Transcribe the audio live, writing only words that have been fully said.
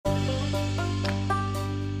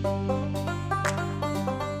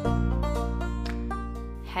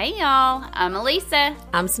Hey y'all, I'm Elisa.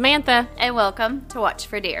 I'm Samantha. And welcome to Watch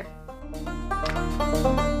for Deer.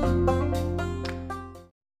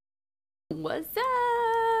 What's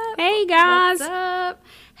up? Hey guys. What's up?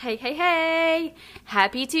 Hey.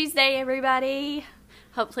 Happy Tuesday, everybody.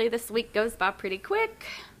 Hopefully this week goes by pretty quick.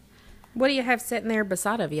 What do you have sitting there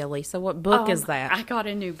beside of you, Lisa? What book is that? I got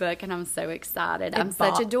a new book and I'm so excited. I'm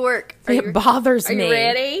such a dork. It bothers me. Are you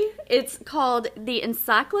ready? It's called The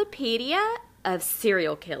Encyclopedia of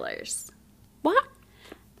Serial Killers. What?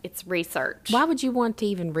 It's research. Why would you want to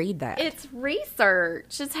even read that? It's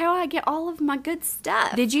research. It's how I get all of my good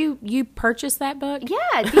stuff. Did you purchase that book? Yeah,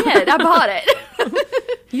 I did. I bought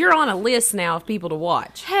it. You're on a list now of people to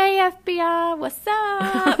watch. Hey, FBI, what's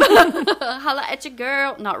up? Holla at your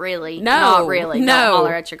girl. Not really. No. Not really. No. Don't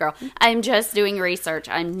holler at your girl. I'm just doing research.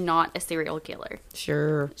 I'm not a serial killer.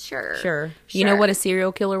 Sure. You know what a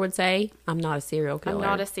serial killer would say? I'm not a serial killer. I'm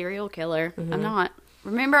not a serial killer. Mm-hmm. I'm not.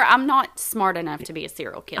 Remember, I'm not smart enough to be a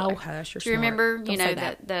serial killer. Oh, hush, you're Do you smart. remember, Don't say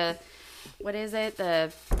that. the what is it?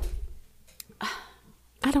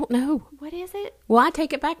 I don't know. What is it? Well, I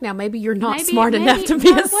take it back now. Maybe you're not smart enough to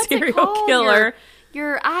be a serial killer.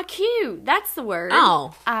 Your IQ. That's the word.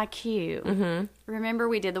 Oh. IQ. Mm-hmm. Remember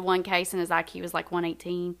we did the one case and his IQ was like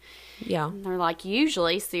 118? Yeah. And they're like,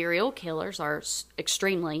 usually serial killers are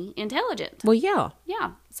extremely intelligent. Well, yeah.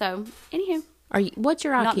 Yeah. So, anywho. What's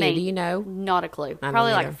your IQ? Not me. Do you know? Not a clue. I don't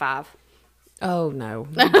Probably like either. a 5. Oh, no.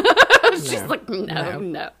 She's like,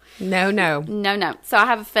 no. No. So I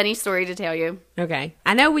have a funny story to tell you. Okay.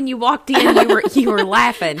 I know when you walked in, you were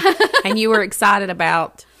laughing and you were excited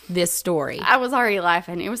about this story. I was already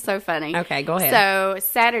laughing. It was so funny. Okay, go ahead. So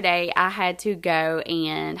Saturday, I had to go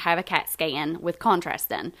and have a CAT scan with contrast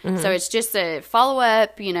done. Mm-hmm. So it's just a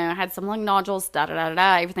follow-up, I had some lung nodules,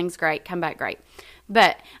 everything's great, come back great.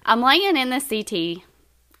 But I'm laying in the CT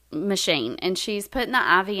machine and she's putting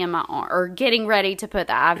the IV in my arm, or getting ready to put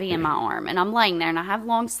the IV in my arm, and I'm laying there and I have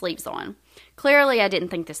long sleeves on. Clearly I didn't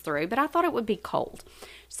think this through, but I thought it would be cold.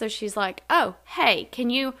 So she's like, oh, hey, can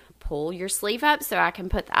you pull your sleeve up so I can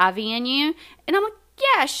put the IV in you? And I'm like,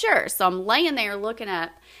 yeah, sure. So I'm laying there looking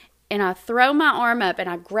up and I throw my arm up and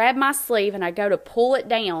I grab my sleeve and I go to pull it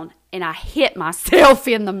down and I hit myself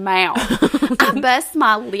in the mouth. I bust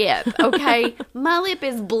my lip, okay? My lip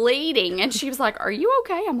is bleeding. And she was like, are you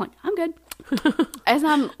okay? I'm like, I'm good. As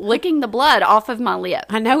I'm licking the blood off of my lip.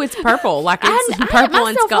 I know it's purple. Like it's I purple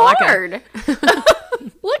and it's got hard.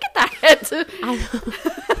 Look at that.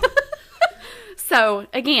 So,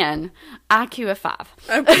 again, IQ of 5.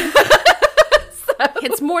 Okay.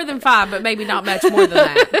 It's more than 5, but maybe not much more than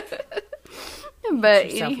that. But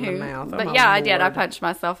anywho, I did. I punched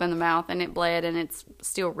myself in the mouth and it bled and it's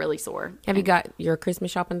still really sore. Have you got your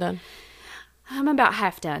Christmas shopping done? I'm about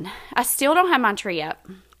half done. I still don't have my tree up.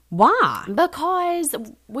 Why? Because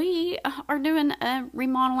we are doing a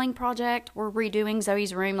remodeling project. We're redoing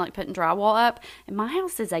Zoe's room, like putting drywall up. And my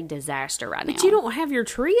house is a disaster right now. But you don't have your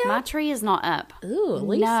tree up? My tree is not up. Ooh,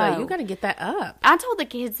 Lisa, No. you got to get that up. I told the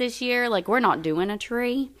kids this year, we're not doing a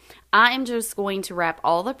tree. I am just going to wrap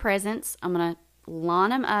all the presents. I'm going to line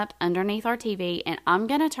them up underneath our TV, and I'm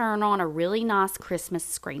going to turn on a really nice Christmas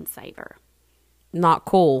screensaver. Not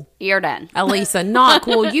cool. You're done. Elisa, not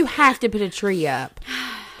cool. You have to put a tree up.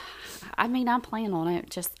 I mean, I plan on it.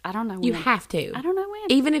 Just, I don't know when. You have to. I don't know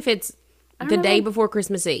when. Even if it's the day before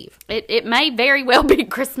Christmas Eve. It may very well be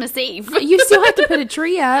Christmas Eve. You still have to put a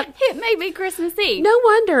tree up. It may be Christmas Eve. No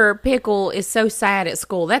wonder Pickle is so sad at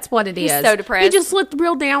school. That's what it is. He's so depressed. He just looked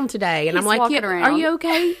real down today. And He's I'm like, walking around. Are you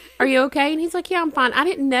okay? Are you okay? And he's like, yeah, I'm fine. I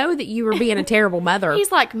didn't know that you were being a terrible mother.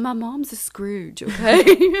 He's like, my mom's a Scrooge, okay?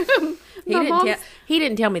 He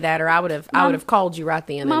didn't tell me that, or I would have called you right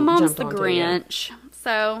then. My and mom's jumped the onto Grinch. You.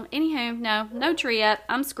 So, anywho, no tree up.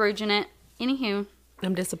 I'm Scrooging it. Anywho.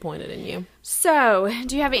 I'm disappointed in you. So,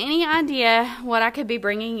 do you have any idea what I could be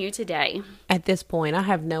bringing you today? At this point, I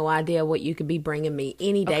have no idea what you could be bringing me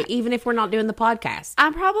any day, even if we're not doing the podcast.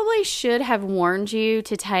 I probably should have warned you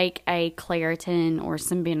to take a Claritin or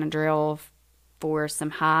some Benadryl for some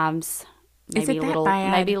hives. Maybe Is it that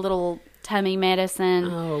bad? Maybe a little tummy medicine.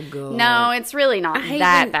 Oh, God. No, it's really not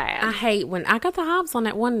that bad. I hate when I got the hives on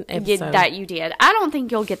that one episode. That you did. I don't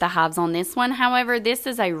think you'll get the hives on this one. However, this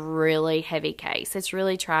is a really heavy case. It's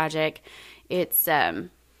really tragic. It's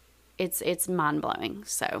mind blowing.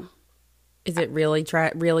 So, is it really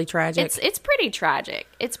really tragic? It's pretty tragic.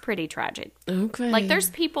 It's pretty tragic. Okay.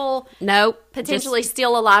 There's people potentially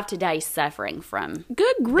still alive today suffering from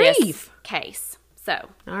good grief this case. So,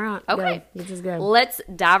 all right. Okay. Let's just go. Let's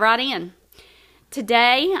dive right in.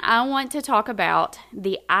 Today, I want to talk about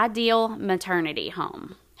the ideal maternity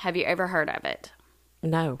home. Have you ever heard of it?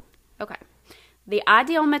 No. Okay. The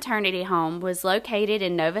Ideal Maternity Home was located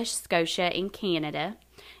in Nova Scotia in Canada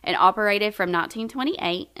and operated from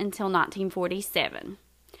 1928 until 1947.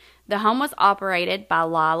 The home was operated by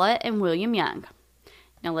Lila and William Young.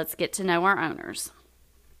 Now let's get to know our owners.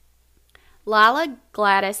 Lila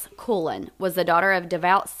Gladys Cullen was the daughter of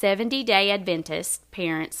devout 70-day Adventist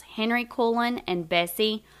parents Henry Cullen and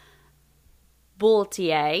Bessie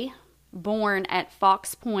Boultier, born at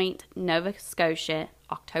Fox Point, Nova Scotia,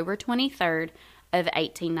 October 23rd of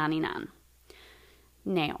 1899.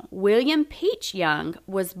 Now, William Peach Young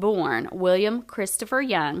was born William Christopher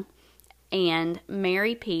Young and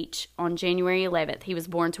Mary Peach on January 11th. He was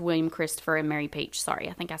born to William Christopher and Mary Peach. Sorry,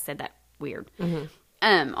 I think I said that weird.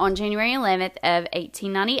 On January 11th of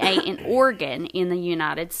 1898 in Oregon in the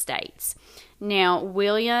United States. Now,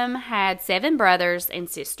 William had 7 brothers and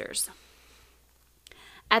sisters.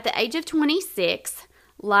 At the age of 26,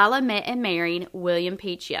 Lila met and married William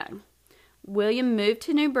Peach Young. William moved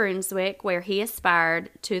to New Brunswick, where he aspired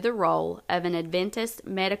to the role of an Adventist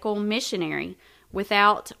medical missionary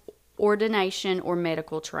without ordination or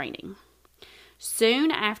medical training. Soon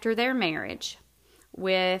after their marriage,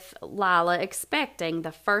 with Lila expecting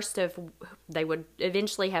the first of, they would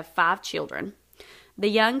eventually have 5 children, the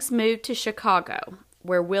Youngs moved to Chicago,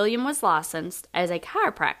 where William was licensed as a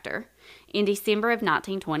chiropractor in December of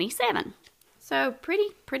 1927. So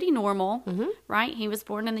pretty normal, right? He was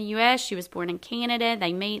born in the U.S., she was born in Canada.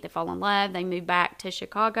 They meet, they fall in love, they move back to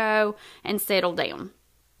Chicago and settle down.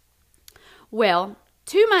 Well,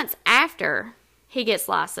 2 months after he gets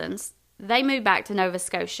licensed, they move back to Nova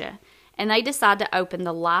Scotia, and they decide to open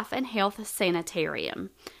the Life and Health Sanitarium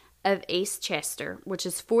of East Chester, which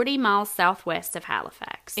is 40 miles southwest of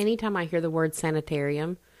Halifax. Anytime I hear the word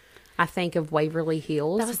sanitarium, I think of Waverly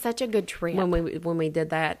Hills. That was such a good trip. When we did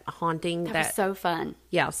that haunting. That was so fun.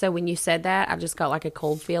 Yeah, so when you said that, I just got like a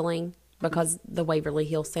cold feeling because the Waverly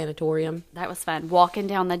Hills Sanatorium. That was fun. Walking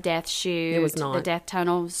down the death chute. It was not. The death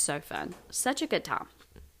tunnel was so fun. Such a good time.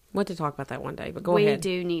 We'll have to talk about that one day, but go ahead. We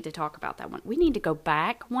do need to talk about that one. We need to go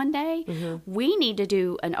back one day. We need to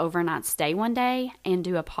do an overnight stay one day and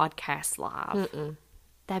do a podcast live.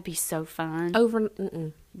 That'd be so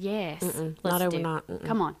fun. Yes. Not overnight.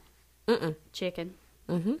 Come on. Chicken.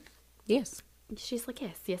 Yes. She's like,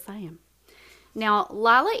 yes, I am. Now,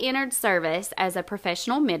 Lila entered service as a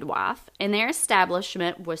professional midwife, and their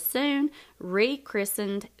establishment was soon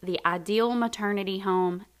rechristened the Ideal Maternity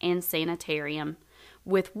Home and Sanitarium,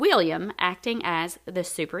 with William acting as the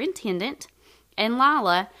superintendent and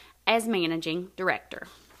Lila as managing director.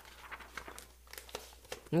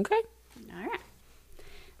 Okay. All right.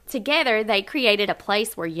 Together, they created a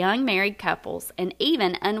place where young married couples and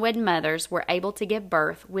even unwed mothers were able to give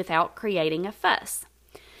birth without creating a fuss.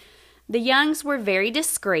 The Youngs were very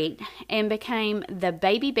discreet and became the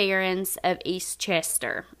baby barons of East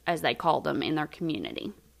Chester, as they called them in their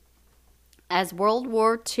community. As World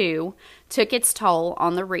War II took its toll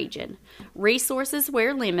on the region, resources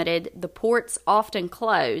were limited, the ports often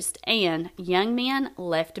closed, and young men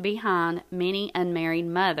left behind many unmarried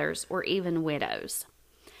mothers or even widows.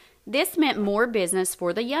 This meant more business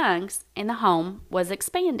for the Youngs, and the home was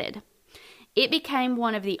expanded. It became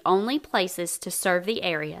one of the only places to serve the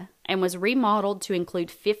area and was remodeled to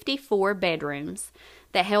include 54 bedrooms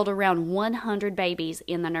that held around 100 babies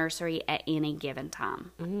in the nursery at any given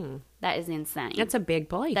time. That is insane. That's a big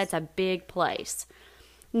place. That's a big place.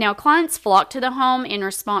 Now, clients flocked to the home in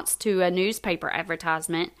response to a newspaper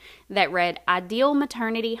advertisement that read, "Ideal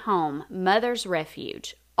Maternity Home, Mother's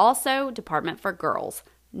Refuge, also Department for Girls,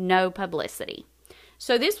 no publicity."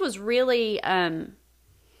 So this was really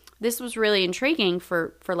intriguing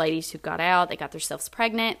for ladies who got out. They got themselves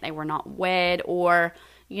pregnant. They were not wed, or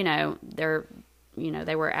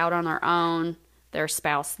they were out on their own. Their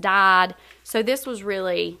spouse died. So this was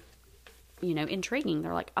really, intriguing.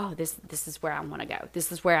 They're like, oh, this is where I want to go.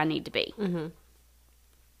 This is where I need to be.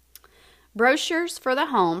 Brochures for the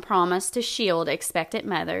home promised to shield expectant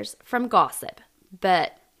mothers from gossip,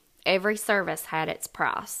 but every service had its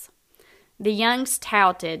price. The Youngs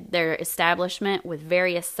touted their establishment with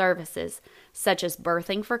various services, such as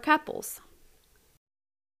birthing for couples.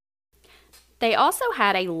 They also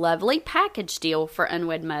had a lovely package deal for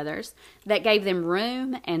unwed mothers that gave them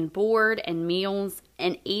room and board and meals,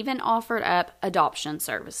 and even offered up adoption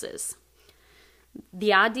services.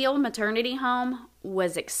 The Ideal Maternity Home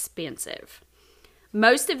was expensive.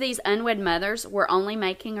 Most of these unwed mothers were only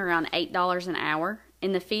making around $8 an hour,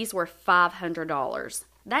 and the fees were $500.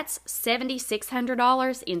 That's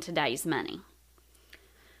 $7,600 in today's money.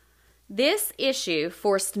 This issue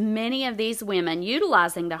forced many of these women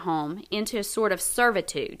utilizing the home into a sort of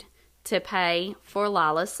servitude to pay for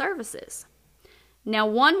Lila's services. Now,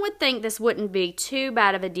 one would think this wouldn't be too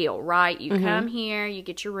bad of a deal, right? You come here, you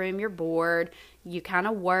get your room, your board, you kind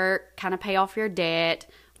of work, kind of pay off your debt.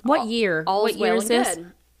 What year? What year is this?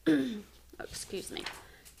 Good. Oh, excuse me.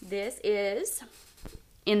 This is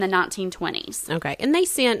in the 1920s. Okay. And they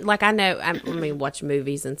sent, like, I know, I mean, watch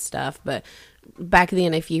movies and stuff, but back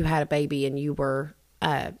then, if you had a baby and you were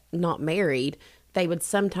not married, they would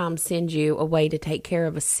sometimes send you away to take care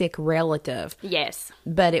of a sick relative. Yes.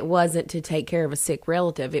 But it wasn't to take care of a sick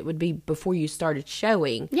relative. It would be before you started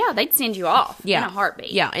showing. Yeah, they'd send you off in a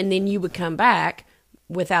heartbeat. Yeah, and then you would come back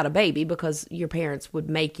without a baby because your parents would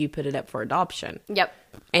make you put it up for adoption. Yep.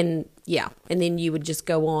 And, and then you would just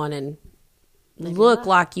go on and look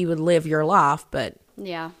like you would live your life, but...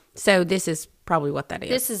 Yeah. So this is probably what that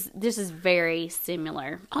is. This is very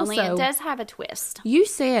similar. Also, only it does have a twist. You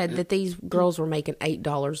said that these girls were making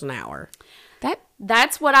 $8 an hour.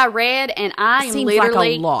 That's what I read, and I am seems literally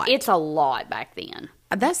like a lot. It's a lot back then.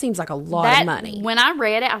 That seems like a lot of money. When I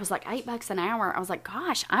read it, I was like, $8 an hour. I was like,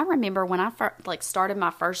 gosh, I remember when I started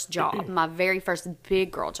my first job, my very first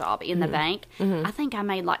big girl job in the bank. I think I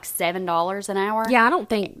made like $7 an hour. Yeah, I don't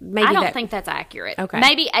think think that's accurate. Okay.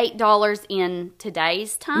 Maybe $8 in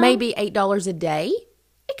today's time. Maybe $8 a day.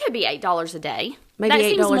 It could be $8 a day. Maybe that $8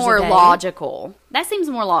 seems more a day. logical. That seems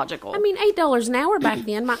more logical. I mean, $8 an hour back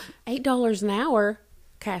then. My $8 an hour,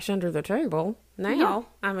 cash under the table. Now,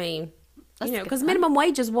 I mean, because minimum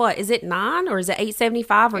wage is what? Is it $9 or is it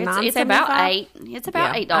 $8.75 or $9.75? It's about $8. It's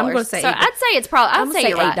about $8. I'm going to say. So I'd say it's probably. I'm say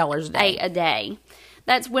say $8 a day. $8 a day.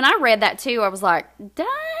 That's when I read that too. I was like,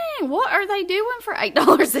 dang, what are they doing for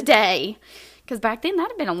 $8 a day? Because back then,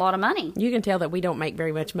 that'd have been a lot of money. You can tell that we don't make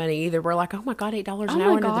very much money either. We're like, oh my God, $8 an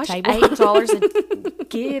hour under the table.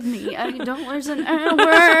 Give me $8 an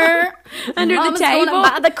hour under Mama's the table. Gonna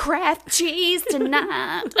buy the Kraft cheese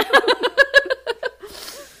tonight.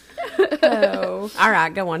 Oh, all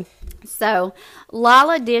right, go on. So,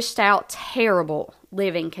 Lila dished out terrible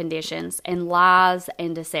living conditions and lies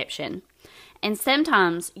and deception, and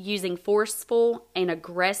sometimes using forceful and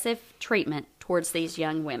aggressive treatment towards these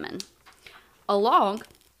young women, along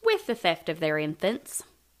with the theft of their infants.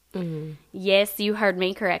 Mm-hmm. Yes, you heard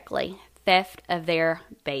me correctly. Theft of their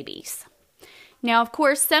babies. Now, of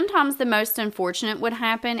course, sometimes the most unfortunate would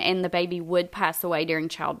happen and the baby would pass away during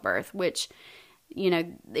childbirth, which,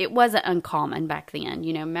 it wasn't uncommon back then.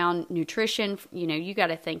 Malnutrition, you got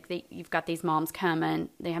to think that you've got these moms coming.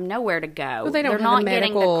 They have nowhere to go. Well, they're not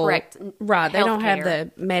getting the correct Right, they don't have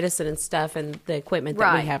healthcare. the medicine and stuff and the equipment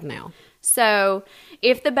that we have now. So,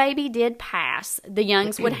 if the baby did pass, the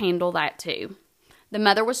Youngs would handle that too. The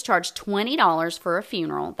mother was charged $20 for a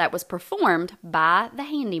funeral that was performed by the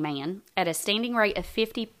handyman at a standing rate of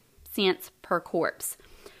 50 cents per corpse.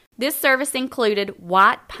 This service included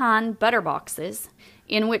white pine butter boxes,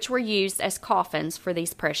 in which were used as coffins for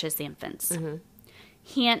these precious infants. Mm-hmm.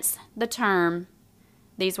 Hence the term,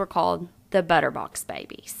 these were called the butterbox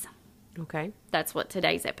babies. Okay. That's what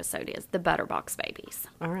today's episode is, the butterbox babies.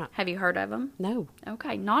 All right. Have you heard of them? No.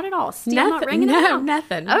 Okay, not at all. Still nothing, not ringing a bell?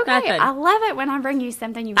 Nothing. Okay, nothing. I love it when I bring you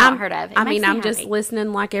something you've not heard of. I'm just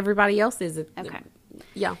listening like everybody else is. Okay.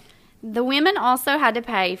 Yeah. The women also had to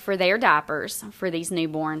pay for their diapers for these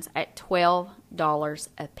newborns at $12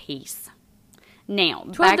 a piece. Now,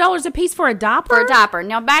 $12 a piece for a diaper? For a diaper.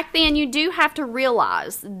 Now, back then, you do have to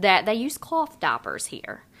realize that they use cloth diapers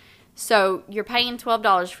here. So, you're paying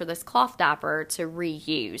 $12 for this cloth diaper to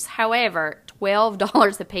reuse. However,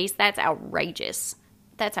 $12 a piece, that's outrageous.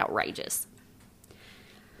 That's outrageous.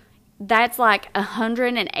 That's like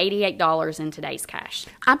 $188 in today's cash.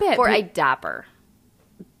 I bet. For a diaper.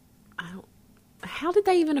 How did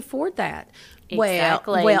they even afford that?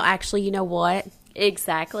 Exactly. Well, actually, you know what?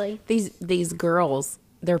 Exactly. These girls,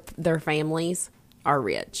 their families are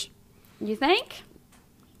rich. You think?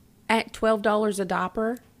 At $12 a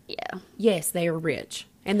diaper? Yeah. Yes, they are rich.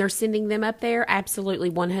 And they're sending them up there? Absolutely,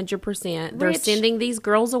 100%. They're Rich. sending these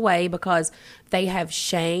girls away because they have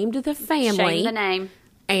shamed the family. Shame the name.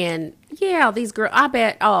 And, these girls, I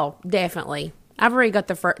bet, definitely. I've already got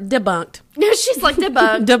the first, debunked. She's like,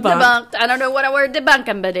 debunked. Debunked. I don't know what I word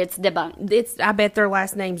debunking, but it's debunked. I bet their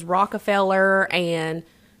last name's Rockefeller and,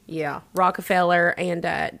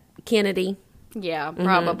 Kennedy. Yeah,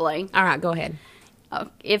 probably. All right, go ahead.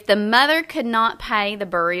 If the mother could not pay the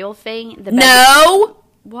burial fee, the baby... No!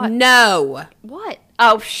 What? No. What?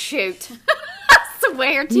 Oh, shoot. I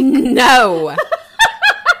swear to you. No.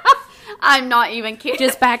 I'm not even kidding.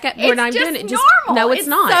 Just back up. We're not just doing it. Normal. No, it's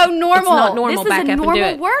not. So normal. It's not normal. This Back is a up normal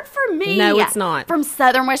and do it. word for me. No, it's not. From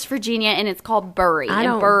Southern West Virginia, and it's called bury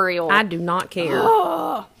and burial. I do not care.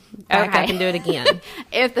 Back up and do it again.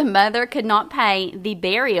 If the mother could not pay the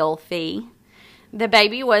burial fee, The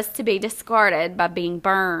baby was to be discarded by being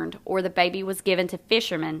burned, or the baby was given to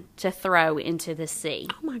fishermen to throw into the sea.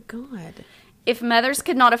 Oh, my God. If mothers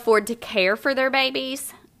could not afford to care for their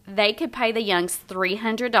babies, they could pay the youngs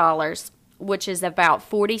 $300, which is about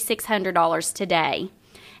 $4,600 today,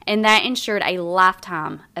 and that ensured a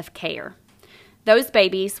lifetime of care. Those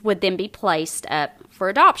babies would then be placed up for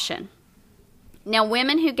adoption. Now,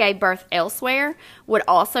 women who gave birth elsewhere would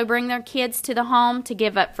also bring their kids to the home to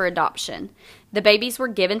give up for adoption. The babies were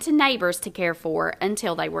given to neighbors to care for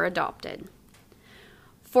until they were adopted.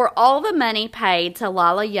 For all the money paid to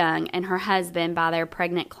Lila Young and her husband by their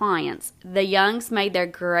pregnant clients, the Youngs made their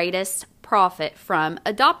greatest profit from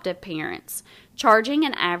adoptive parents, charging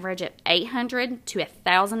an average of $800 to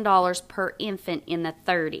 $1,000 per infant in the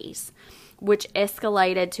 30s, which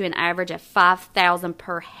escalated to an average of $5,000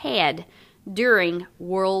 per head during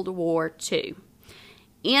World War II.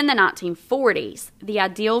 In the 1940s, the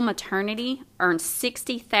ideal maternity earned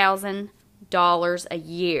 $60,000 a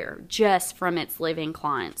year just from its living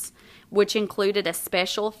clients, which included a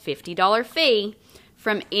special $50 fee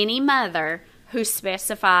from any mother who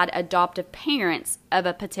specified adoptive parents of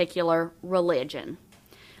a particular religion.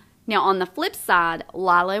 Now, on the flip side,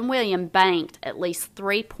 Lila and William banked at least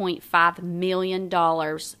 $3.5 million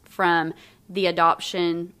from the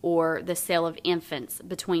adoption or the sale of infants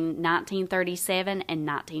between 1937 and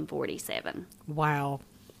 1947. Wow.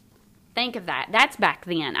 Think of that. That's back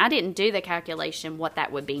then. I didn't do the calculation what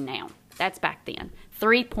that would be now. That's back then.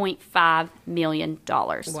 $3.5 million.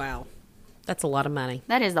 Wow. That's a lot of money.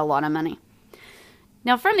 That is a lot of money.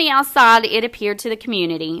 Now, from the outside, it appeared to the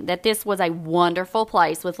community that this was a wonderful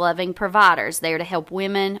place with loving providers there to help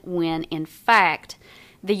women when, in fact,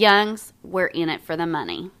 the Youngs were in it for the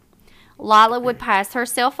money. Lila would pass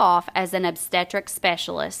herself off as an obstetric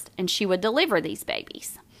specialist, and she would deliver these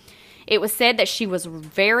babies. It was said that she was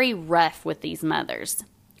very rough with these mothers.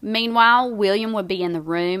 Meanwhile, William would be in the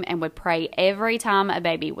room and would pray every time a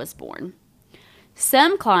baby was born.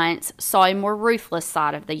 Some clients saw a more ruthless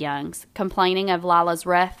side of the Youngs, complaining of Lila's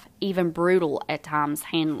rough, even brutal at times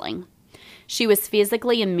handling. She was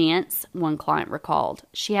physically immense, one client recalled.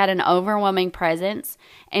 She had an overwhelming presence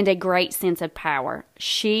and a great sense of power.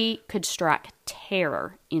 She could strike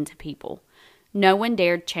terror into people. No one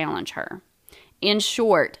dared challenge her. In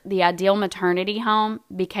short, the ideal maternity home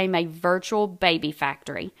became a virtual baby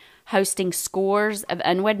factory, hosting scores of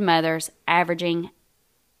unwed mothers averaging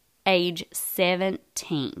age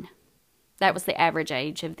 17. That was the average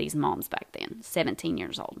age of these moms back then, 17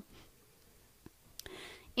 years old.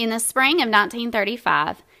 In the spring of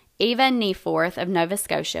 1935, Eva Neforth of Nova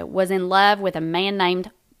Scotia was in love with a man named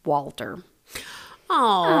Walter.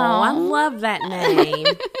 Oh, I love that name.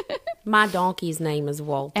 My donkey's name is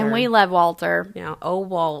Walter. And we love Walter. Yeah, old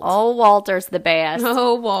Walt. Old Walter's the best.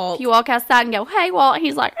 Oh, Walt. If you walk outside and go, "Hey, Walt,"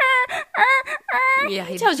 he's like, Yeah,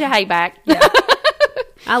 he tells you hey back. Yeah.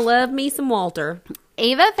 I love me some Walter.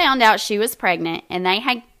 Eva found out she was pregnant, and they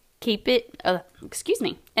had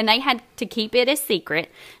and they had to keep it a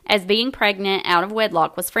secret, as being pregnant out of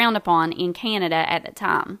wedlock was frowned upon in Canada at the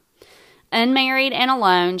time. Unmarried and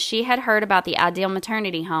alone, she had heard about the ideal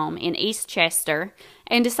maternity home in East Chester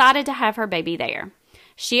and decided to have her baby there.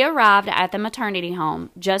 She arrived at the maternity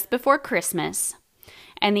home just before Christmas,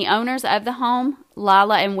 and the owners of the home,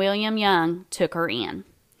 Lila and William Young, took her in.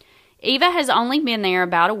 Eva has only been there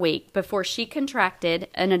about a week before she contracted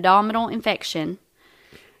an abdominal infection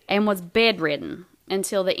and was bedridden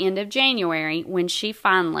until the end of January, when she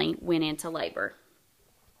finally went into labor.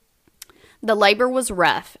 The labor was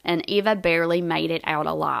rough, and Eva barely made it out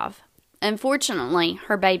alive. Unfortunately,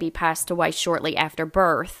 her baby passed away shortly after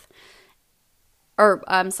birth.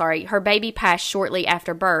 Her baby passed shortly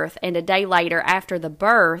after birth, and a day later after the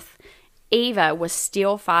birth, Eva was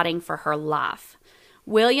still fighting for her life.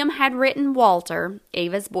 William had written Walter,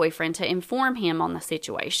 Eva's boyfriend, to inform him on the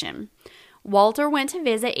situation. Walter went to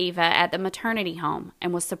visit Eva at the maternity home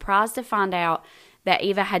and was surprised to find out that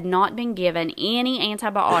Eva had not been given any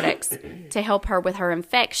antibiotics to help her with her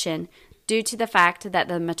infection due to the fact that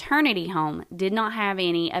the maternity home did not have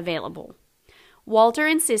any available. Walter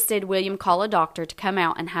insisted William call a doctor to come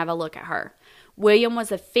out and have a look at her. William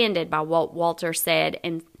was offended by what Walter said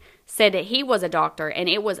and said that he was a doctor and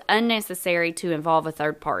it was unnecessary to involve a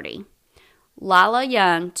third party. Lila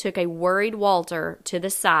Young took a worried Walter to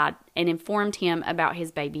the side and informed him about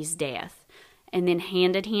his baby's death, and then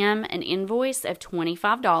handed him an invoice of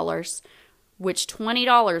 $25, which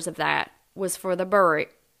 $20 of that was for the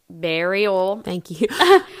burial. Thank you.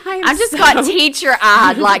 I just got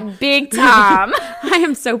teacher-eyed, like big time. I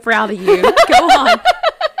am so proud of you. Go on.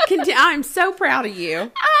 I'm so proud of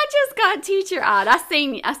you. I just just got teacher eyed.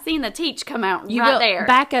 I seen the teach come out right there.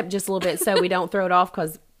 Back up just a little bit so we don't throw it off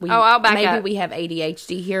because I'll back maybe up. we have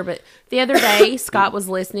ADHD here. But the other day, Scott was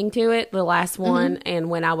listening to it, the last one, and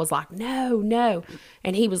when I was like, no,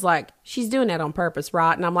 and he was like, she's doing that on purpose,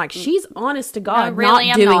 right? And I'm like, she's honest to God, really,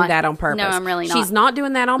 not I'm doing not. that on purpose. No, I'm really not. She's not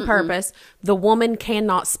doing that on purpose. The woman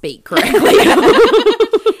cannot speak correctly.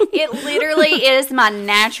 It literally is my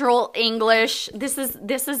natural English. This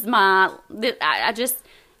is my.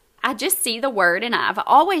 I just see the word, and I've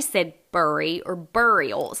always said bury or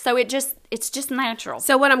burial, so it's just natural.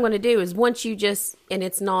 So what I'm going to do is once you just, and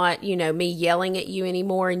it's not, me yelling at you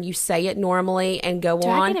anymore, and you say it normally and go Do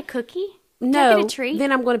on. I get a cookie? No, Do I get a treat?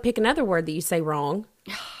 then I'm going to pick another word that you say wrong,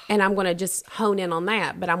 and I'm going to just hone in on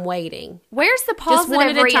that. But I'm waiting. Where's the Just one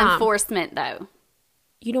positive at a time. reinforcement, though?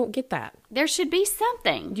 You don't get that. There should be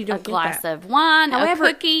something. You don't a get glass that. of wine, However,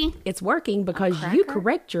 a cookie. It's working because cracker? you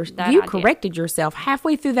That you I did. corrected yourself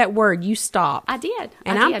halfway through that word. You stopped. I did.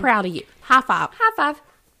 And I I'm did. proud of you. High five. High five.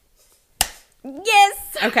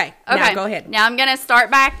 Yes. Okay. Okay. Now go ahead. Now I'm going to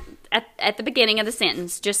start back at the beginning of the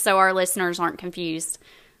sentence, just so our listeners aren't confused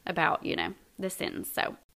about, the sentence.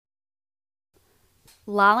 So,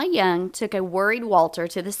 Lila Young took a worried Walter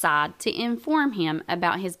to the side to inform him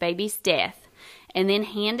about his baby's death, and then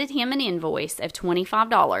handed him an invoice of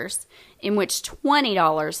 $25, in which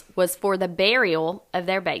 $20 was for the burial of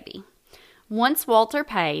their baby. Once Walter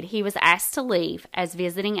paid, he was asked to leave as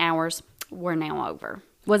visiting hours were now over.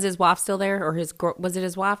 Was his wife still there, or was it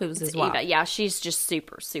his wife? It was his wife. Eva, yeah, she's just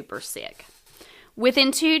super, super sick.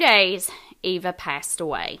 Within 2 days, Eva passed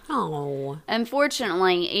away. Oh.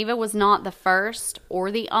 Unfortunately, Eva was not the first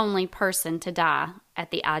or the only person to die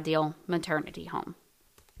at the Ideal maternity home.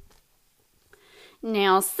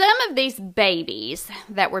 Now, some of these babies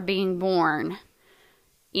that were being born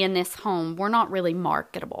in this home were not really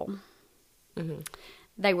marketable. Mm-hmm.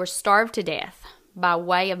 They were starved to death by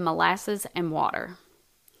way of molasses and water.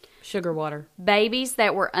 Sugar water. Babies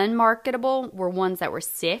that were unmarketable were ones that were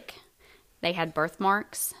sick. They had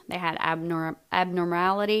birthmarks. They had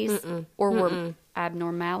abnormalities. Were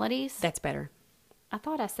abnormalities. That's better. I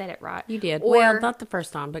thought I said it right. You did. Or, well, not the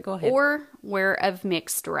first time, but go ahead. Or were of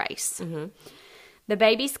mixed race. Mm-hmm. The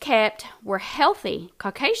babies kept were healthy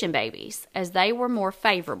Caucasian babies, as they were more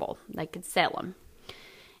favorable. They could sell them.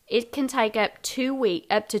 It can take up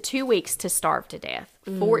to 2 weeks to starve to death.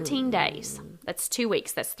 14 days. That's 2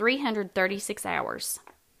 weeks. That's 336 hours.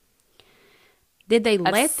 Did they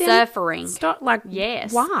let them suffering?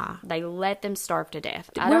 Yes. Why? They let them starve to death.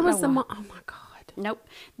 Where was the mom? Oh my God. Nope.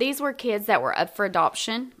 These were kids that were up for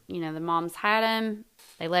adoption. The moms had them.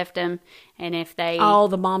 They left them, and if they... Oh,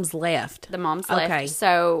 the moms left. The moms left. Okay.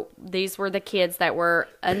 So these were the kids that were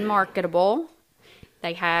unmarketable.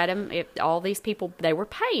 They had them. All these people, they were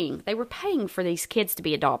paying. They were paying for these kids to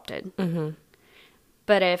be adopted. Mm-hmm.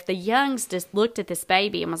 But if the Youngs just looked at this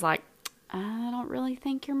baby and was like, I don't really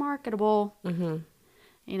think you're marketable. Mm-hmm.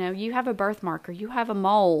 You have a birthmark or you have a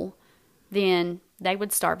mole, then they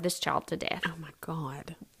would starve this child to death. Oh, my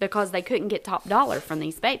God. Because they couldn't get top dollar from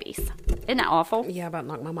these babies. Isn't that awful? Yeah, I about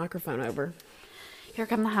knocked my microphone over. Here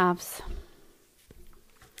come the hives.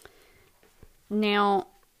 Now,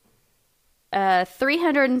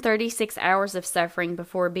 336 hours of suffering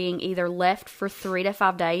before being either left for 3 to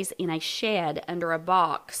 5 days in a shed under a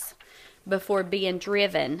box before being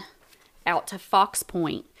driven out to Fox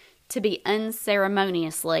Point to be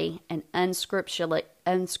unceremoniously and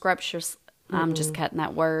unscrumptious. I'm just cutting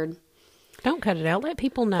that word. Don't cut it out. Let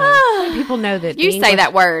people know. Let people know that. You say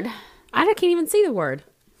that word. I can't even see the word.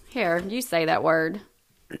 Here, you say that word.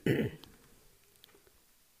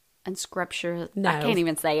 Unscrumptious. No. I can't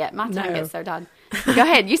even say it. My tongue gets so done. Go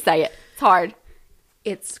ahead, you say it. It's hard.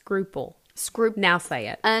 It's scruple. Now say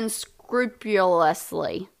it.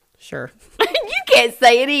 Unscrupulously. Sure. You can't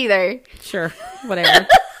say it either. Sure. Whatever.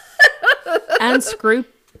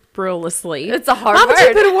 Unscrupulously. It's a hard Why word. would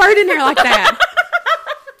you put a word in there like that?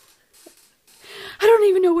 I don't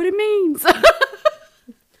even know what it means.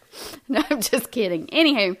 No, I'm just kidding.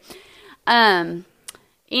 Anywho,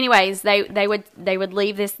 anyways, they would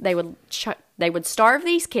leave this. They would starve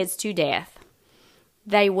these kids to death.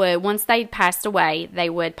 They would, once they passed away, they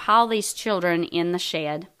would pile these children in the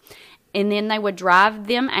shed, and then they would drive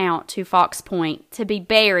them out to Fox Point to be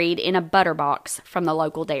buried in a butter box from the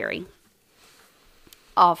local dairy.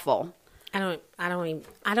 Awful. I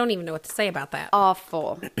don't even know what to say about that.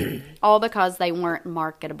 Awful. All because they weren't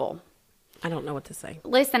marketable. I don't know what to say.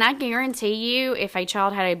 Listen, I guarantee you, if a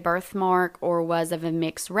child had a birthmark or was of a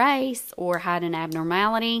mixed race or had an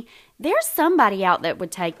abnormality, there's somebody out that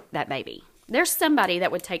would take that baby. There's somebody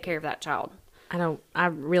that would take care of that child. I don't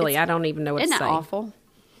even know what to say. Isn't that awful?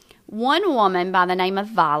 One woman by the name of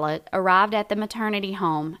Violet arrived at the maternity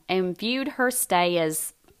home and viewed her stay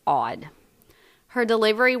as odd. Her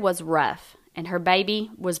delivery was rough, and her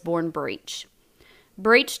baby was born breech.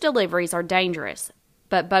 Breech deliveries are dangerous,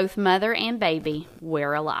 but both mother and baby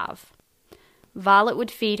were alive. Violet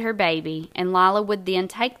would feed her baby, and Lila would then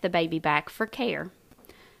take the baby back for care.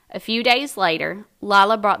 A few days later,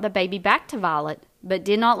 Lila brought the baby back to Violet, but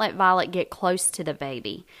did not let Violet get close to the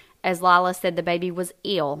baby, as Lila said the baby was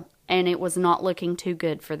ill and it was not looking too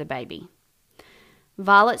good for the baby.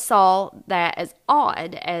 Violet saw that as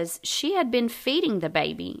odd, as she had been feeding the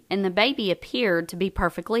baby and the baby appeared to be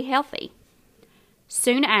perfectly healthy.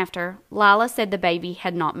 Soon after, Lila said the baby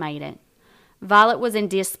had not made it. Violet was in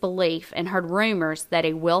disbelief and heard rumors that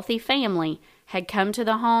a wealthy family had come to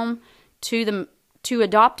the home to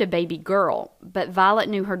adopt a baby girl, but Violet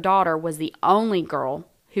knew her daughter was the only girl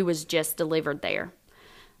who was just delivered there.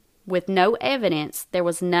 With no evidence, there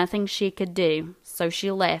was nothing she could do, so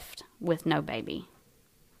she left with no baby.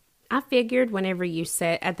 I figured whenever you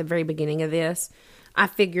said at the very beginning of this, I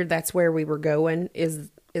figured that's where we were going,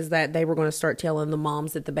 is that they were going to start telling the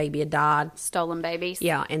moms that the baby had died. Stolen babies.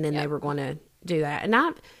 Yeah, and then they were going to do that. And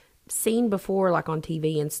I've seen before, like on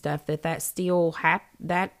TV and stuff, that still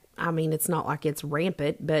it's not like it's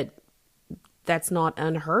rampant, but that's not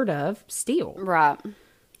unheard of still. Right.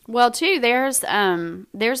 Well, too, there's a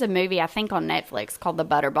movie, I think, on Netflix called The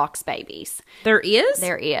Butterbox Babies. There is?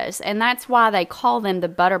 There is. And that's why they call them the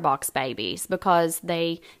Butterbox Babies, because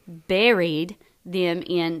they buried them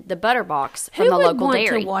in the Butterbox from the local dairy.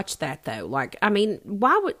 Who would want to watch that, though? Like, I mean,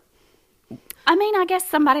 why would... I guess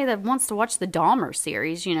somebody that wants to watch the Dahmer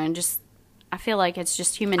series, I feel like it's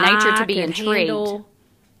just human nature to be intrigued.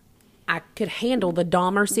 I could handle the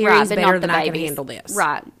Dahmer series better than I can handle this.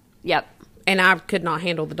 Right. Yep. And I could not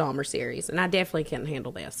handle the Dahmer series, and I definitely couldn't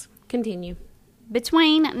handle this. Continue.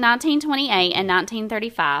 Between 1928 and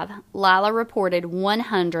 1935, Lila reported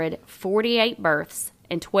 148 births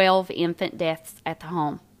and 12 infant deaths at the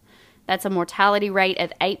home. That's a mortality rate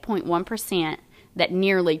of 8.1%. That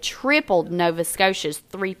nearly tripled Nova Scotia's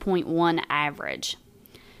 3.1 average.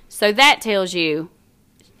 So that tells you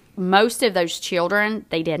most of those children,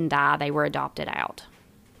 they didn't die, they were adopted out.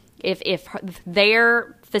 If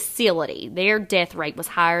their facility, their death rate was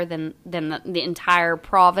higher than the entire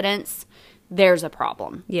Providence, there's a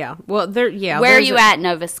problem. Yeah. Well, where are you at,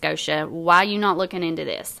 Nova Scotia? Why are you not looking into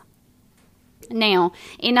this? Now,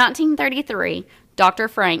 in 1933, Dr.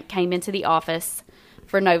 Frank came into the office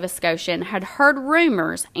for Nova Scotia and had heard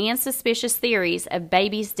rumors and suspicious theories of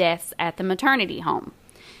babies' deaths at the maternity home.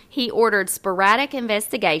 He ordered sporadic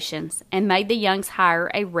investigations and made the Youngs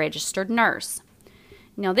hire a registered nurse.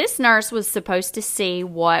 Now, this nurse was supposed to see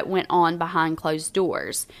what went on behind closed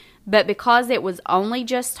doors, but because it was only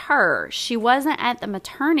just her, she wasn't at the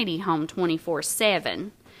maternity home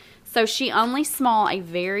 24/7. So she only saw a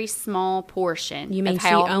very small portion. You mean she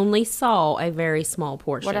only saw a very small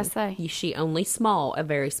portion? What'd I say? She only saw a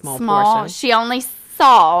very small portion. She only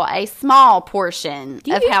saw a small portion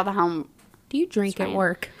of how the home. Do you drink at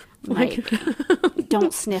work?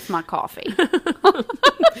 Don't sniff my coffee.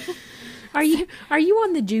 Are you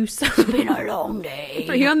on the juice? It's been a long day.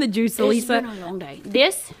 Are you on the juice, Elisa? It's been a long day.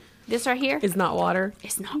 This right here is not water.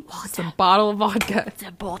 It's not water. It's a bottle of vodka. It's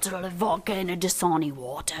a bottle of vodka and a Dasani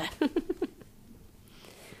water.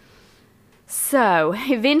 So,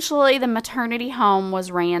 eventually the maternity home was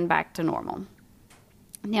ran back to normal.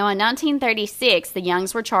 Now, in 1936, the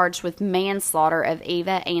Youngs were charged with manslaughter of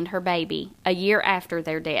Eva and her baby, a year after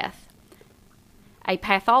their death. A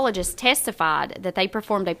pathologist testified that they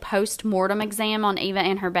performed a post-mortem exam on Eva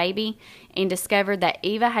and her baby and discovered that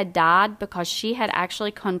Eva had died because she had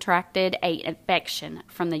actually contracted an infection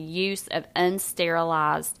from the use of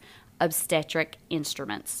unsterilized obstetric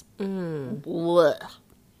instruments. Blech.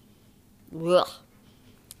 Blech.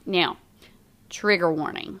 Now, trigger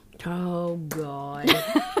warning. Oh, God.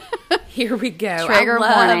 Here we go. Trigger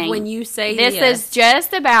warning. When you say this is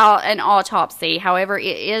just about an autopsy. However,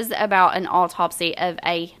 it is about an autopsy of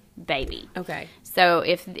a baby. Okay. So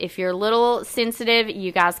if you're a little sensitive,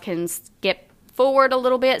 you guys can skip forward a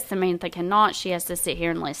little bit. Samantha cannot. She has to sit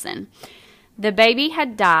here and listen. The baby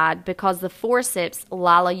had died because the forceps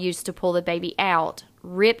Lila used to pull the baby out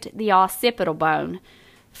ripped the occipital bone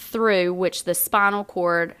through which the spinal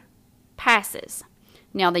cord passes.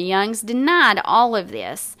 Now, the Youngs denied all of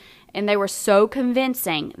this, and they were so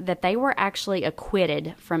convincing that they were actually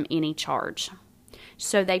acquitted from any charge.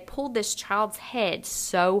 So they pulled this child's head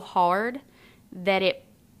so hard that it,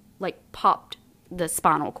 popped the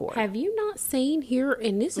spinal cord. Have you not seen here,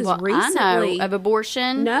 and this is recently. I know, of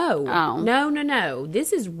abortion? No. Oh. No.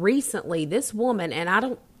 This is recently, this woman,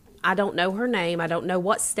 and I don't know her name. I don't know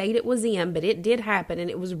what state it was in, but it did happen, and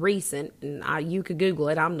it was recent. And you could Google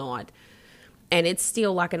it. I'm not. And it's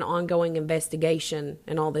still like an ongoing investigation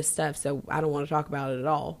and all this stuff, so I don't want to talk about it at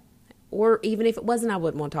all. Or even if it wasn't, I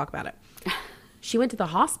wouldn't want to talk about it. She went to the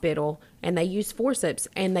hospital, and they used forceps,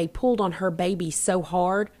 and they pulled on her baby so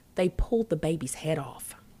hard, they pulled the baby's head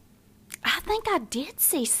off. I think I did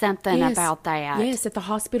see something about that. Yes, at the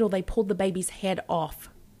hospital, they pulled the baby's head off.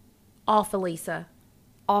 Off, Elisa.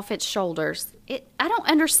 Off its shoulders. I don't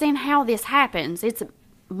understand how this happens. It's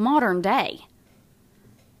modern day.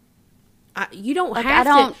 You don't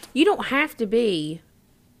have to be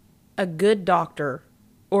a good doctor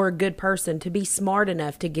or a good person to be smart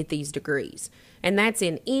enough to get these degrees. And that's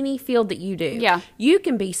in any field that you do. Yeah. You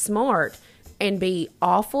can be smart and be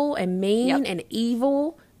awful and mean and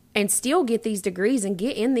evil and still get these degrees and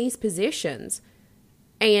get in these positions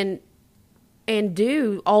and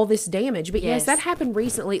do all this damage. But yes, that happened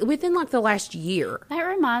recently, within like the last year. That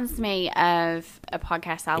reminds me of a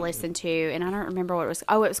podcast I listened to, and I don't remember what it was.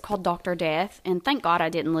 Oh, it was called Dr. Death. And thank God I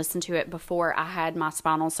didn't listen to it before I had my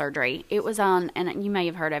spinal surgery. It was on, and you may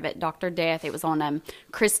have heard of it, Dr. Death. It was on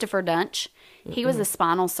Christopher Dunch. He was a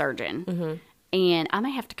spinal surgeon. Mm-hmm. And I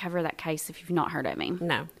may have to cover that case if you've not heard of me.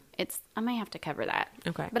 No. I may have to cover that.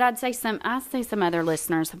 Okay. But I'd say some other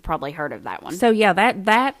listeners have probably heard of that one. So yeah,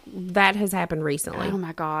 that has happened recently. Oh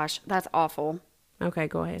my gosh, that's awful. Okay,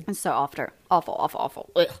 go ahead. It's so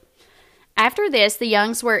awful. Ugh. After this, the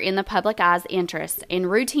Youngs were in the public eye's interest,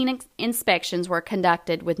 and routine inspections were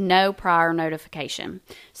conducted with no prior notification.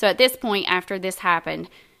 So at this point, after this happened,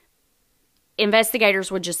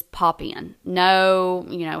 investigators would just pop in. No,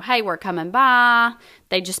 hey, we're coming by.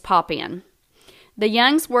 They just pop in. The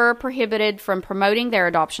Youngs were prohibited from promoting their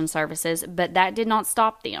adoption services, but that did not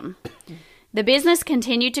stop them. The business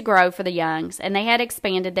continued to grow for the Youngs, and they had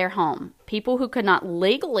expanded their home. People who could not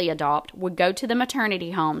legally adopt would go to the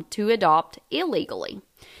maternity home to adopt illegally.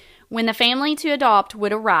 When the family to adopt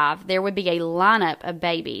would arrive, there would be a lineup of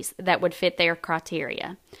babies that would fit their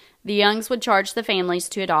criteria. The Youngs would charge the families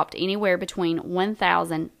to adopt anywhere between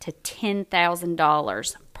 $1,000 to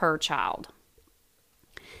 $10,000 per child.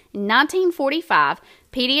 In 1945,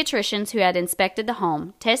 pediatricians who had inspected the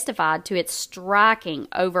home testified to its striking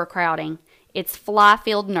overcrowding, its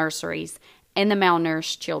fly-filled nurseries, and the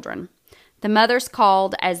malnourished children. The mothers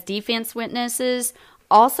called as defense witnesses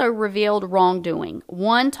also revealed wrongdoing.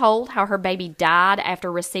 One told how her baby died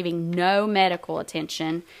after receiving no medical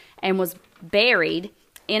attention and was buried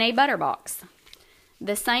in a butter box.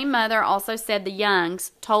 The same mother also said the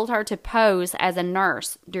Youngs told her to pose as a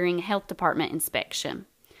nurse during a health department inspection.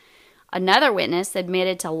 Another witness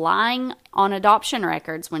admitted to lying on adoption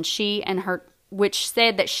records which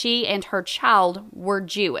said that she and her child were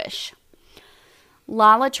Jewish.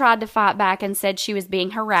 Lila tried to fight back and said she was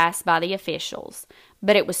being harassed by the officials,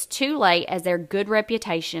 but it was too late as their good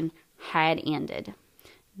reputation had ended.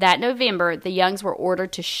 That November, the Youngs were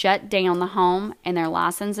ordered to shut down the home and their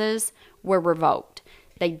licenses were revoked.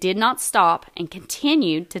 They did not stop and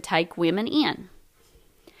continued to take women in.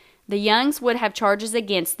 The Youngs would have charges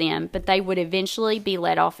against them, but they would eventually be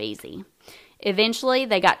let off easy. Eventually,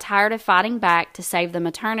 they got tired of fighting back to save the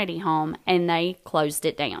maternity home, and they closed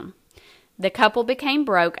it down. The couple became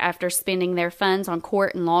broke after spending their funds on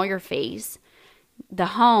court and lawyer fees. The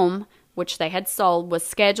home, which they had sold, was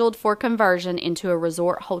scheduled for conversion into a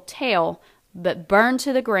resort hotel, but burned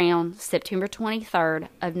to the ground September 23rd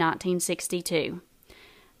of 1962.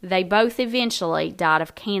 They both eventually died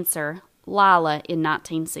of cancer, Lila in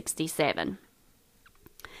 1967.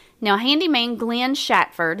 Now, handyman Glenn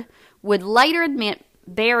Shatford would later admit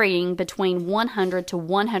burying between 100 to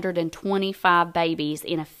 125 babies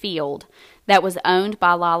in a field that was owned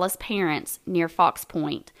by Lila's parents near Fox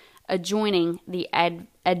Point, adjoining the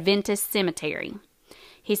Adventist cemetery.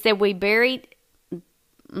 He said, We buried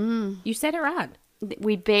them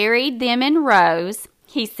in rows,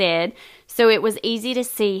 he said, so it was easy to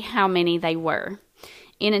see how many they were.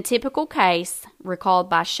 In a typical case, recalled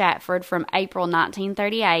by Shatford from April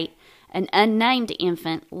 1938, an unnamed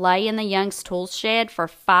infant lay in the Youngs' tool shed for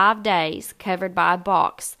 5 days, covered by a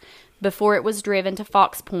box, before it was driven to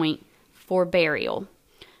Fox Point for burial.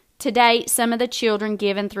 To date, some of the children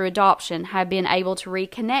given through adoption have been able to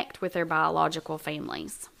reconnect with their biological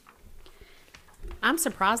families. I'm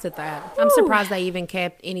surprised at that. I'm surprised they even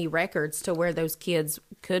kept any records to where those kids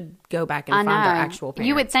could go back and find their actual parents.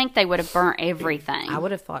 You would think they would have burnt everything. I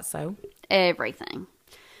would have thought so. Everything.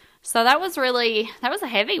 So that was a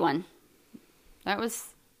heavy one.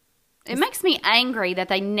 It makes me angry that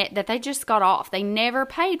they just got off. They never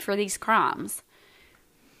paid for these crimes.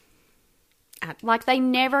 Like they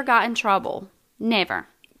never got in trouble. Never.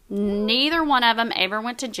 Neither one of them ever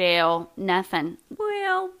went to jail. Nothing.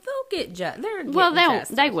 Well, they'll get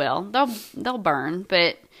They will. They'll burn.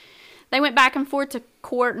 But they went back and forth to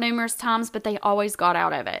court numerous times, but they always got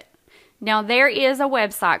out of it. Now, there is a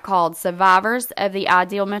website called Survivors of the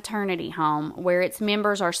Ideal Maternity Home where its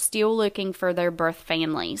members are still looking for their birth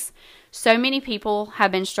families. So many people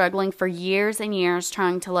have been struggling for years and years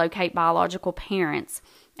trying to locate biological parents.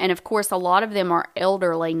 And of course, a lot of them are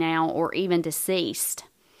elderly now or even deceased.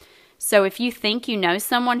 So if you think you know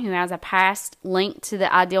someone who has a past linked to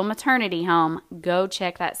the Ideal Maternity Home, go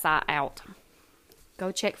check that site out.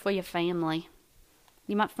 Go check for your family.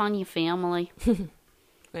 You might find your family.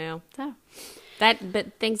 Well, So, but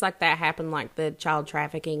things like that happen, like the child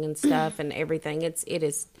trafficking and stuff and everything. It's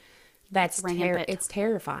terrifying.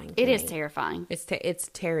 It is terrifying. It's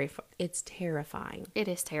terrifying. It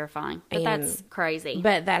is terrifying. But And- that's crazy.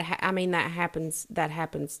 But that happens. That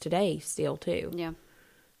happens today still too. Yeah.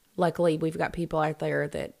 Luckily, we've got people out there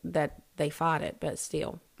that they fight it, but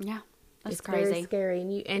still, Yeah. That's it's crazy. very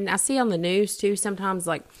scary. And I see on the news too sometimes,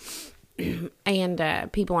 like,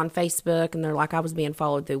 and people on Facebook, and they're like, I was being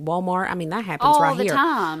followed through Walmart. I mean, that happens All right the here.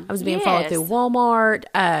 time. I was being followed Yes. through Walmart.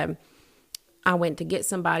 I went to get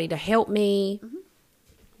somebody to help me.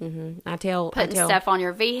 I tell Putting stuff on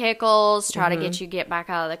your vehicles, try to get back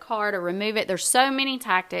out of the car to remove it. There's so many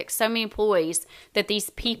tactics, so many ploys that these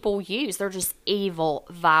people use. They're just evil,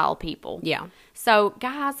 vile people. Yeah. So,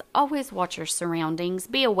 guys, always watch your surroundings.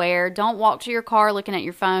 Be aware. Don't walk to your car looking at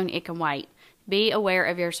your phone. It can wait. Be aware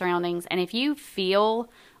of your surroundings. And if you feel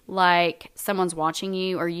like someone's watching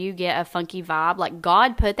you or you get a funky vibe, like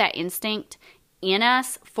God put that instinct in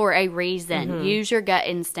us for a reason. Use your gut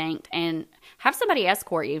instinct and have somebody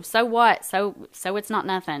escort you. So what? So it's not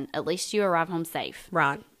nothing. At least you arrive home safe.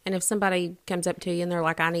 Right. And if somebody comes up to you and they're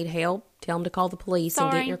like, I need help, tell them to call the police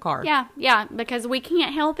and get in your car. Yeah, because we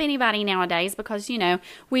can't help anybody nowadays because,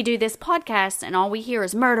 we do this podcast and all we hear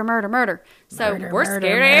is murder, murder, murder. So we're scared of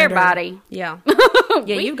everybody. Yeah.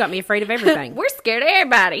 Yeah, you've got me afraid of everything. We're scared of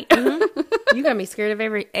everybody. You got me scared of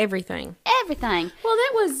everything. Everything. Well,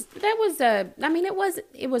 it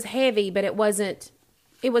was heavy, but it wasn't,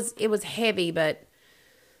 it was heavy, but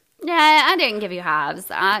Yeah, I didn't give you hives.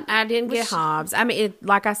 I didn't get hives. I mean,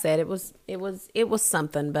 like I said, it was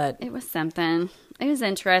something, but It was something. It was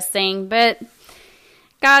interesting. But,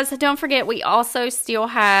 guys, don't forget, we also still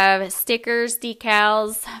have stickers,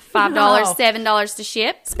 decals, $5, $7 to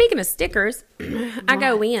ship. speaking of stickers, I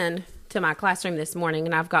go in to my classroom this morning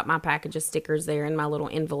and I've got my package of stickers there in my little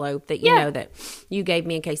envelope that you know that you gave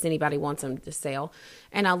me in case anybody wants them to sell.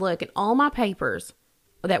 And I look at all my papers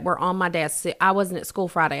that were on my desk. I wasn't at school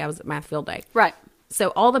Friday. I was at math field day. Right. So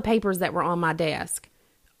all the papers that were on my desk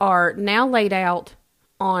are now laid out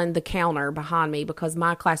on the counter behind me because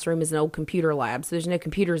my classroom is an old computer lab. So there's no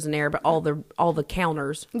computers in there, but all the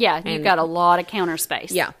counters. Yeah, you've got a lot of counter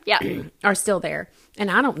space. Yeah. Are still there.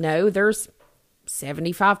 And I don't know, there's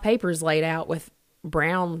 75 papers laid out with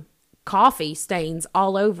brown coffee stains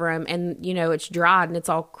all over them. And, it's dried and it's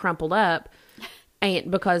all crumpled up.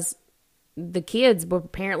 And because the kids were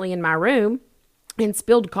apparently in my room and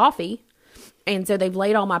spilled coffee. And so they've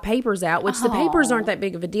laid all my papers out, which the papers aren't that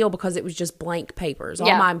big of a deal because it was just blank papers.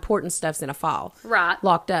 All my important stuff's in a file. Right.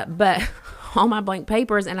 Locked up. But all my blank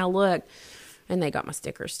papers, and I looked, and they got my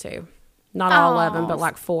stickers too. Not all of them, but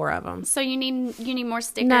like 4 of them. So you need more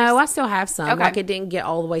stickers? No, I still have some. Okay. Like it didn't get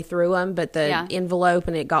all the way through them, but the envelope,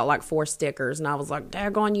 and it got like 4 stickers. And I was like,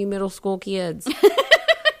 daggone you middle school kids.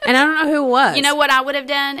 And I don't know who it was. You know what I would have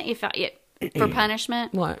done for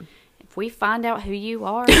punishment? What? If we find out who you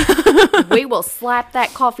are, we will slap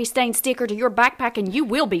that coffee stain sticker to your backpack and you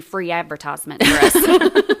will be free advertisement for us.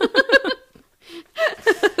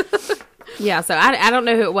 Yeah, so I don't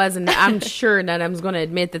know who it was, and I'm sure none of them's going to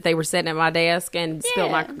admit that they were sitting at my desk and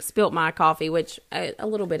spilt my coffee, which a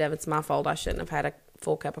little bit of it's my fault. I shouldn't have had a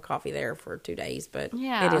full cup of coffee there for 2 days, but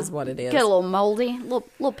it is what it is. Get a little moldy, little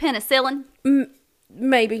penicillin.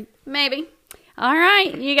 Maybe. All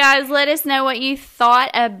right, you guys, let us know what you thought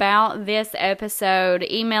about this episode.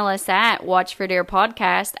 Email us at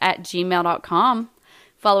watchfordearpodcast@gmail.com.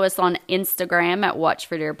 Follow us on Instagram at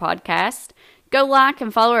watchfordearpodcast. Go like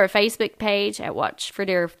and follow our Facebook page at Watch for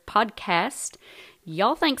Dear Podcast.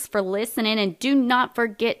 Y'all, thanks for listening, and do not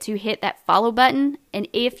forget to hit that follow button. And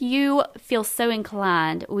if you feel so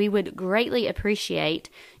inclined, we would greatly appreciate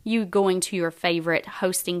you going to your favorite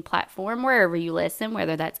hosting platform, wherever you listen,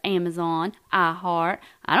 whether that's Amazon, iHeart,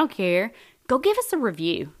 I don't care. Go give us a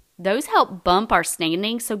review. Those help bump our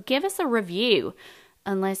standings, so give us a review.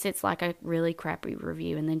 Unless it's like a really crappy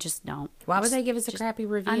review, and then just don't. Why would they give us a crappy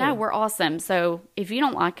review? I know, we're awesome. So if you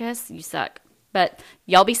don't like us, you suck. But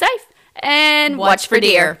y'all be safe and watch for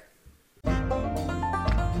deer.